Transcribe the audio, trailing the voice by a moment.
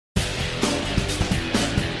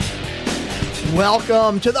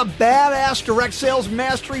Welcome to the Badass Direct Sales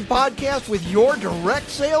Mastery Podcast with your direct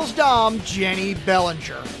sales dom, Jenny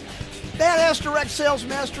Bellinger. Badass Direct Sales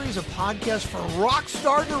Mastery is a podcast for rock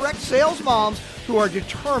star direct sales moms who are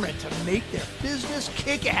determined to make their business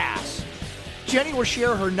kick ass. Jenny will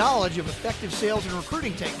share her knowledge of effective sales and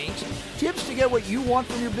recruiting techniques, tips to get what you want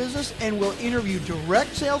from your business, and will interview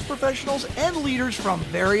direct sales professionals and leaders from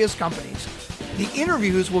various companies. The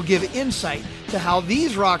interviews will give insight to how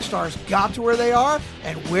these rock stars got to where they are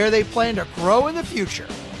and where they plan to grow in the future.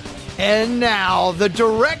 And now, the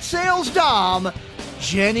direct sales dom,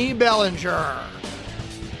 Jenny Bellinger.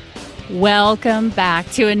 Welcome back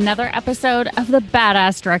to another episode of the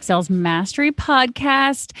Badass Direct Sales Mastery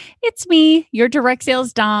Podcast. It's me, your direct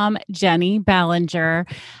sales dom, Jenny Bellinger.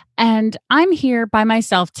 And I'm here by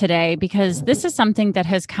myself today because this is something that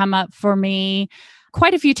has come up for me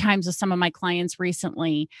quite a few times with some of my clients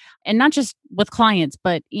recently, and not just with clients,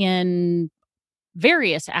 but in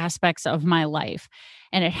various aspects of my life.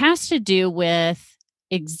 And it has to do with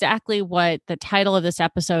exactly what the title of this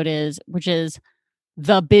episode is, which is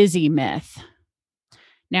the busy myth.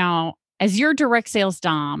 Now, as your direct sales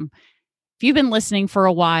dom, if you've been listening for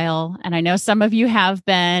a while, and I know some of you have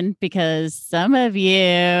been because some of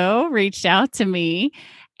you reached out to me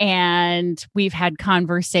and we've had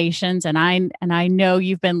conversations, and I know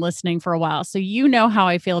you've been listening for a while. So you know how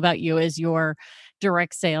I feel about you as your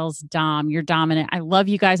direct sales dom. You're dominant. I love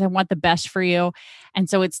you guys. I want the best for you. And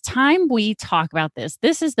so it's time we talk about this.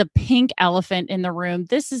 This is the pink elephant in the room.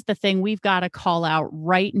 This is the thing we've got to call out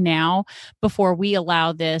right now before we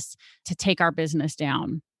allow this to take our business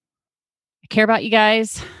down. I care about you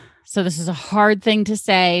guys. So this is a hard thing to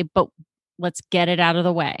say, but let's get it out of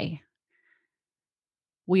the way.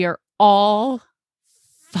 We are all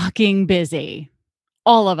fucking busy.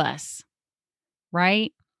 All of us,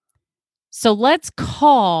 right? So let's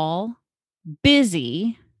call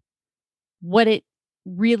busy what it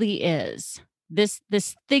really is. This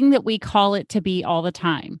thing that we call it to be all the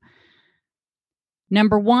time.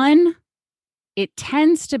 Number one, it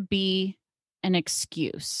tends to be an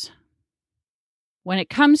excuse. When it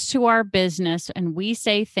comes to our business and we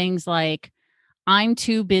say things like, I'm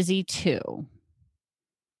too busy too.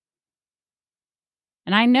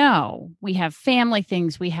 And I know we have family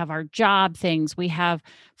things, we have our job things, we have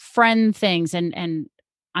friend things. And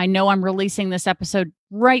I know I'm releasing this episode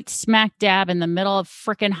right smack dab in the middle of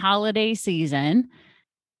freaking holiday season.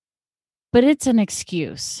 But it's an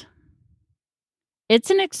excuse. It's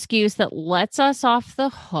an excuse that lets us off the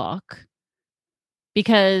hook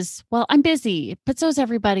because, well, I'm busy, but so's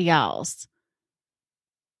everybody else.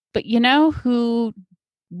 But you know who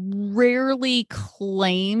rarely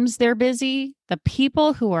claims they're busy? The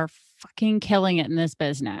people who are fucking killing it in this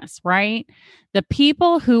business, right? The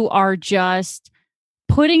people who are just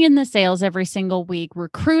putting in the sales every single week,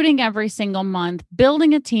 recruiting every single month,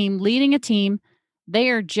 building a team, leading a team. They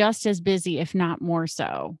are just as busy, if not more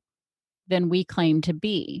so, than we claim to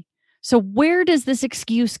be. So where does this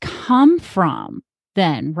excuse come from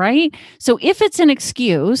then, right? So if it's an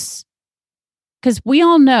excuse, because we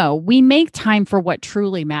all know we make time for what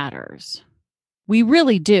truly matters. We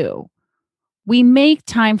really do. We make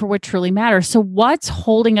time for what truly matters. So what's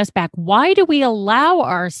holding us back? Why do we allow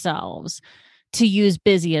ourselves to use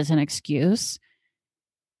busy as an excuse?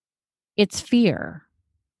 It's fear.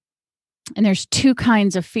 And there's two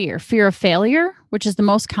kinds of fear. Fear of failure, which is the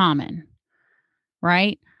most common,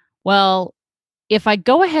 right? Well, if I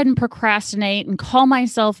go ahead and procrastinate and call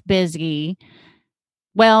myself busy,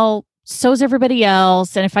 well, so's everybody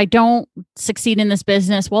else. And if I don't succeed in this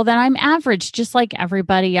business, well, then I'm average, just like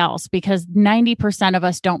everybody else, because 90% of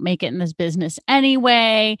us don't make it in this business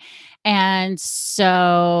anyway. And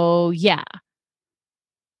so, yeah,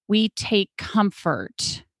 we take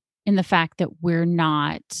comfort in the fact that we're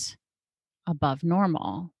not above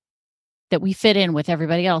normal, that we fit in with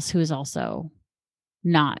everybody else who is also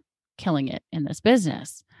not killing it in this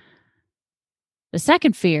business. The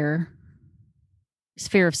second fear is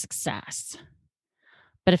fear of success.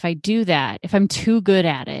 But if I do that, if I'm too good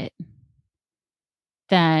at it,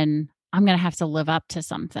 then I'm going to have to live up to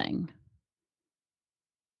something.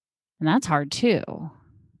 And that's hard too.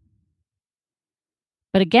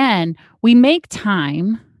 But again, we make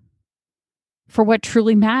time for what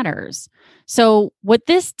truly matters. So what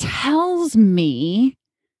this tells me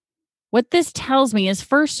is,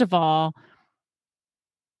 first of all,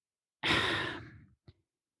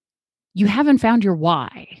 you haven't found your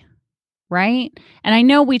why, right? And I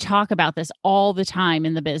know we talk about this all the time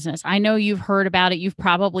in the business. I know you've heard about it. You've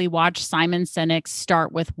probably watched Simon Sinek's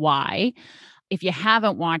Start with Why. If you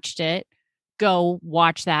haven't watched it, go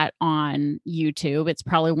watch that on YouTube. It's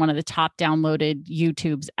probably one of the top downloaded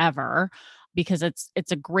YouTubes ever because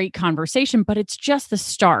it's a great conversation, but it's just the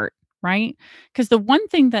start, right? Because the one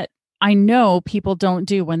thing that I know people don't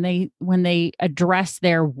do when they address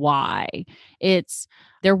their why, it's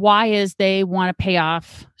their why is they want to pay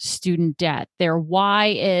off student debt. Their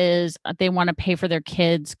why is they want to pay for their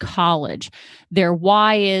kids' college. Their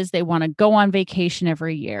why is they want to go on vacation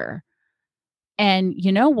every year. And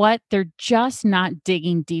you know what? They're just not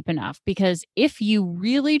digging deep enough, because if you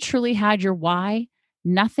really truly had your why,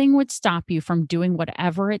 nothing would stop you from doing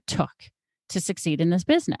whatever it took to succeed in this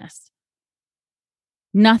business.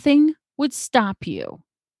 Nothing would stop you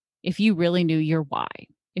if you really knew your why,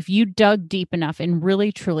 if you dug deep enough and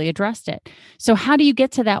really truly addressed it. So how do you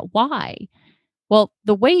get to that why? Well,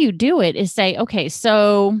 the way you do it is say, okay,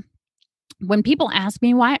 so when people ask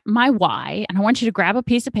me my why, and I want you to grab a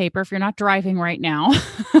piece of paper if you're not driving right now.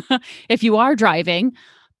 If you are driving,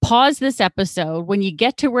 pause this episode. When you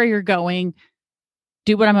get to where you're going,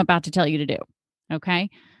 do what I'm about to tell you to do. Okay?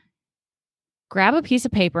 Grab a piece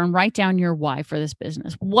of paper and write down your why for this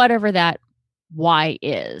business, whatever that why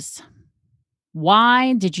is.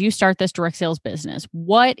 Why did you start this direct sales business?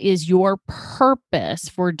 What is your purpose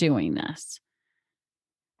for doing this?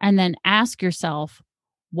 And then ask yourself,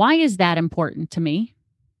 why is that important to me?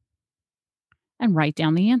 And write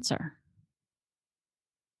down the answer.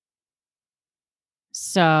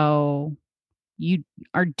 So you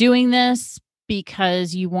are doing this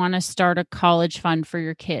because you want to start a college fund for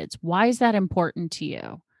your kids. Why is that important to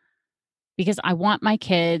you? Because I want my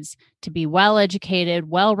kids to be well-educated,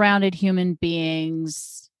 well-rounded human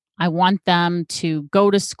beings. I want them to go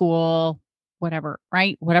to school, whatever,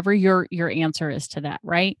 right? Whatever your answer is to that,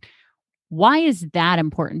 right? Why is that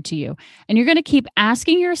important to you? And you're going to keep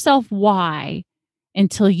asking yourself why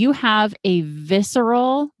until you have a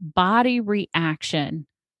visceral body reaction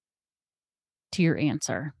to your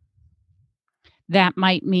answer. That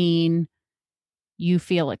might mean you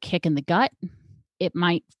feel a kick in the gut. It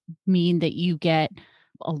might mean that you get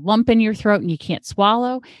a lump in your throat and you can't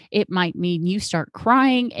swallow. It might mean you start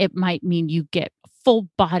crying. It might mean you get full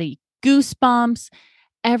body goosebumps.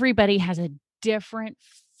 Everybody has a different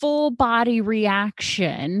full body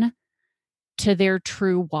reaction to their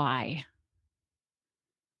true why.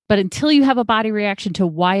 But until you have a body reaction to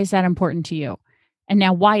why is that important to you? And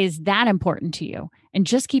now why is that important to you? And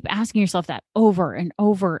just keep asking yourself that over and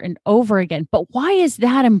over and over again. But why is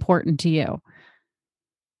that important to you?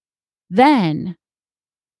 Then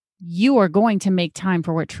you are going to make time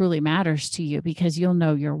for what truly matters to you because you'll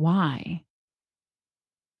know your why.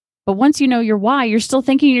 But once you know your why, you're still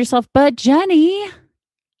thinking to yourself, but Jenny,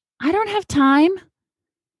 I don't have time.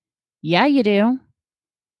 Yeah, you do.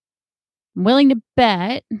 I'm willing to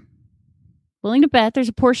bet there's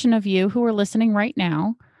a portion of you who are listening right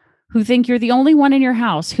now who think you're the only one in your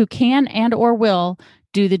house who can and or will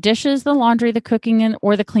do the dishes, the laundry, the cooking,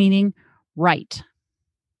 or the cleaning right.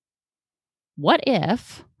 What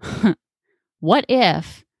if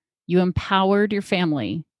you empowered your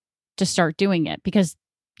family to start doing it? Because,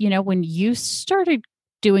 when you started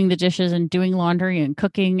doing the dishes and doing laundry and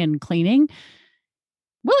cooking and cleaning,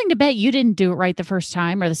 willing to bet you didn't do it right the first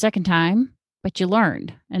time or the second time, but you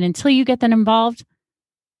learned. And until you get them involved,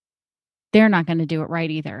 they're not going to do it right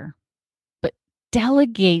either. But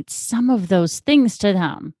delegate some of those things to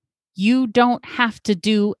them. You don't have to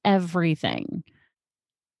do everything.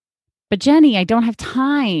 But Jenny, I don't have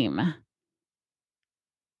time.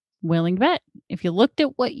 Willing to bet, if you looked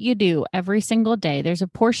at what you do every single day, there's a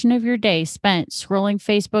portion of your day spent scrolling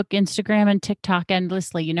Facebook, Instagram, and TikTok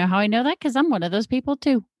endlessly. You know how I know that? Because I'm one of those people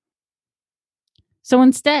too. So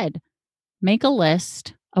instead, make a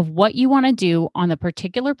list of what you want to do on the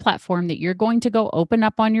particular platform that you're going to go open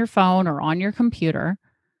up on your phone or on your computer.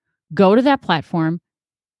 Go to that platform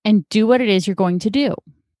and do what it is you're going to do.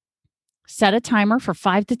 Set a timer for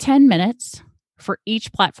 5 to 10 minutes for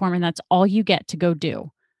each platform, and that's all you get to go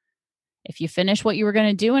do. If you finish what you were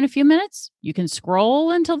going to do in a few minutes, you can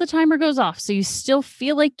scroll until the timer goes off. So you still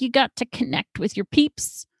feel like you got to connect with your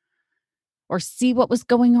peeps or see what was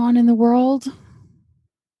going on in the world.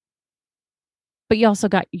 But you also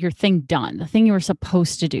got your thing done. The thing you were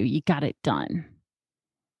supposed to do, you got it done.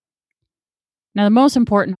 Now, the most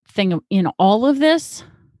important thing in all of this,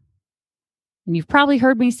 and you've probably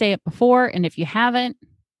heard me say it before, and if you haven't,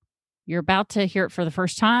 you're about to hear it for the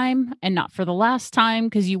first time and not for the last time,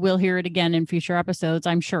 because you will hear it again in future episodes.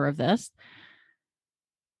 I'm sure of this.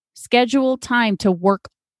 Schedule time to work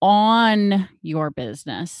on your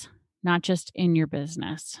business, not just in your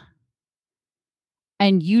business.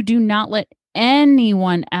 And you do not let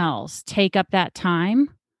anyone else take up that time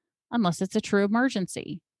unless it's a true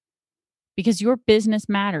emergency. Because your business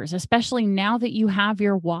matters, especially now that you have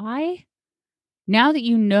your why. Now that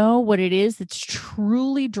you know what it is that's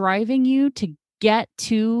truly driving you to get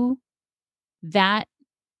to that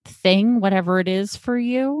thing, whatever it is for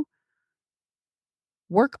you,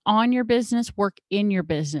 work on your business, work in your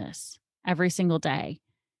business every single day.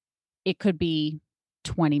 It could be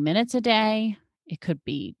 20 minutes a day. It could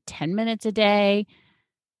be 10 minutes a day.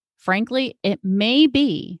 Frankly, it may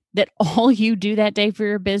be that all you do that day for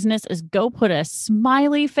your business is go put a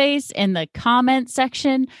smiley face in the comment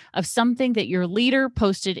section of something that your leader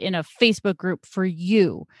posted in a Facebook group for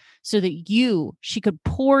you so that she could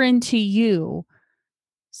pour into you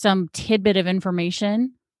some tidbit of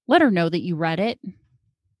information. Let her know that you read it.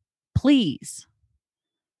 Please.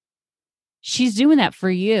 She's doing that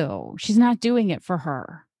for you. She's not doing it for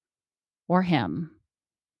her or him.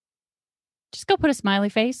 Just go put a smiley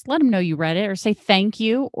face. Let him know you read it, or say thank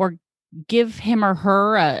you, or give him or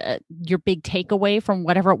her your big takeaway from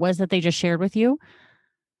whatever it was that they just shared with you.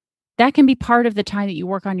 That can be part of the time that you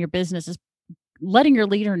work on your business, is letting your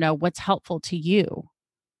leader know what's helpful to you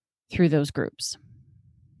through those groups.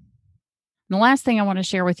 And the last thing I want to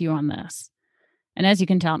share with you on this, and as you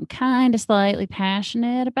can tell, I'm kind of slightly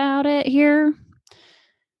passionate about it here.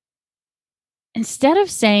 Instead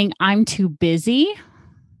of saying I'm too busy,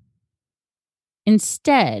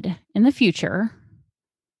 instead, in the future,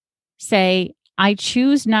 say, I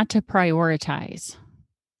choose not to prioritize.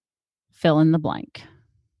 Fill in the blank.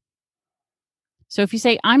 So if you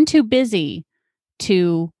say, I'm too busy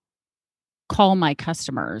to call my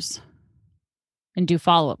customers and do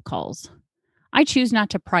follow-up calls, I choose not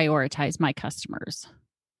to prioritize my customers.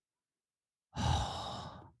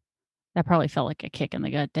 That probably felt like a kick in the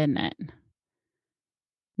gut, didn't it?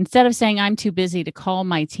 Instead of saying I'm too busy to call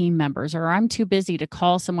my team members, or I'm too busy to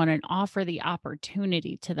call someone and offer the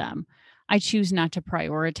opportunity to them, I choose not to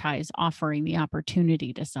prioritize offering the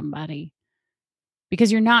opportunity to somebody.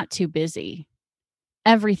 Because you're not too busy.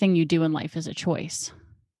 Everything you do in life is a choice.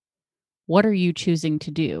 What are you choosing to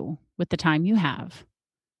do with the time you have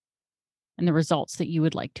and the results that you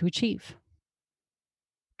would like to achieve?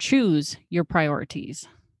 Choose your priorities.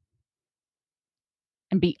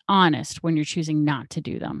 And be honest when you're choosing not to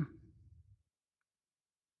do them.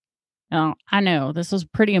 Now, I know this was a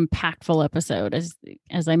pretty impactful episode. As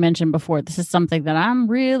I mentioned before, this is something that I'm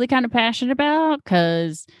really kind of passionate about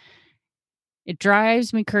because it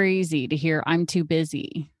drives me crazy to hear I'm too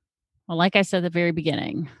busy. Well, like I said at the very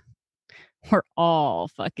beginning, we're all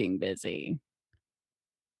fucking busy.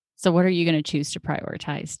 So what are you going to choose to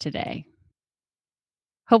prioritize today?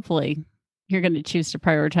 Hopefully, you're going to choose to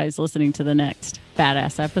prioritize listening to the next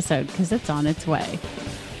badass episode because it's on its way.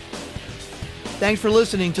 Thanks for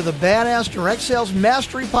listening to the Badass Direct Sales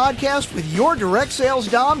Mastery Podcast with your direct sales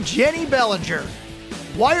dom, Jenny Bellinger.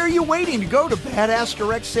 Why are you waiting to go to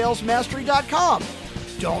badassdirectsalesmastery.com?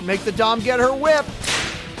 Don't make the dom get her whip.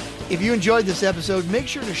 If you enjoyed this episode, make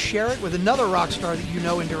sure to share it with another rock star that you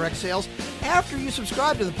know in direct sales after you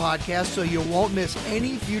subscribe to the podcast so you won't miss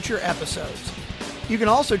any future episodes. You can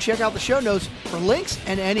also check out the show notes for links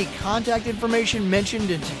and any contact information mentioned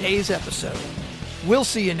in today's episode. We'll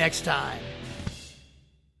see you next time.